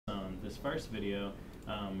this first video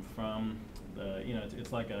from the,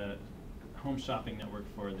 it's like a home shopping network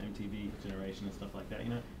for the MTV generation and stuff like that,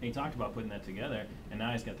 And he talked about putting that together, and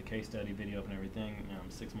now he's got the case study video up and everything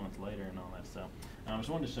 6 months later and all that. So I just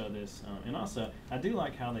wanted to show this, and also I do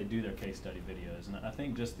like how they do their case study videos, and I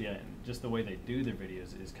think just the way they do their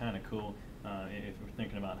videos is kind of cool if we're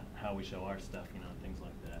thinking about how we show our stuff, things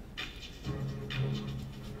like that.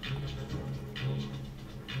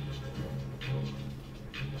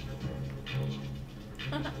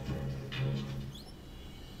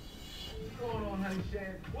 What's going on, honey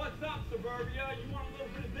Shan? What's up, Suburbia? You want a little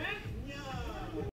bit of this?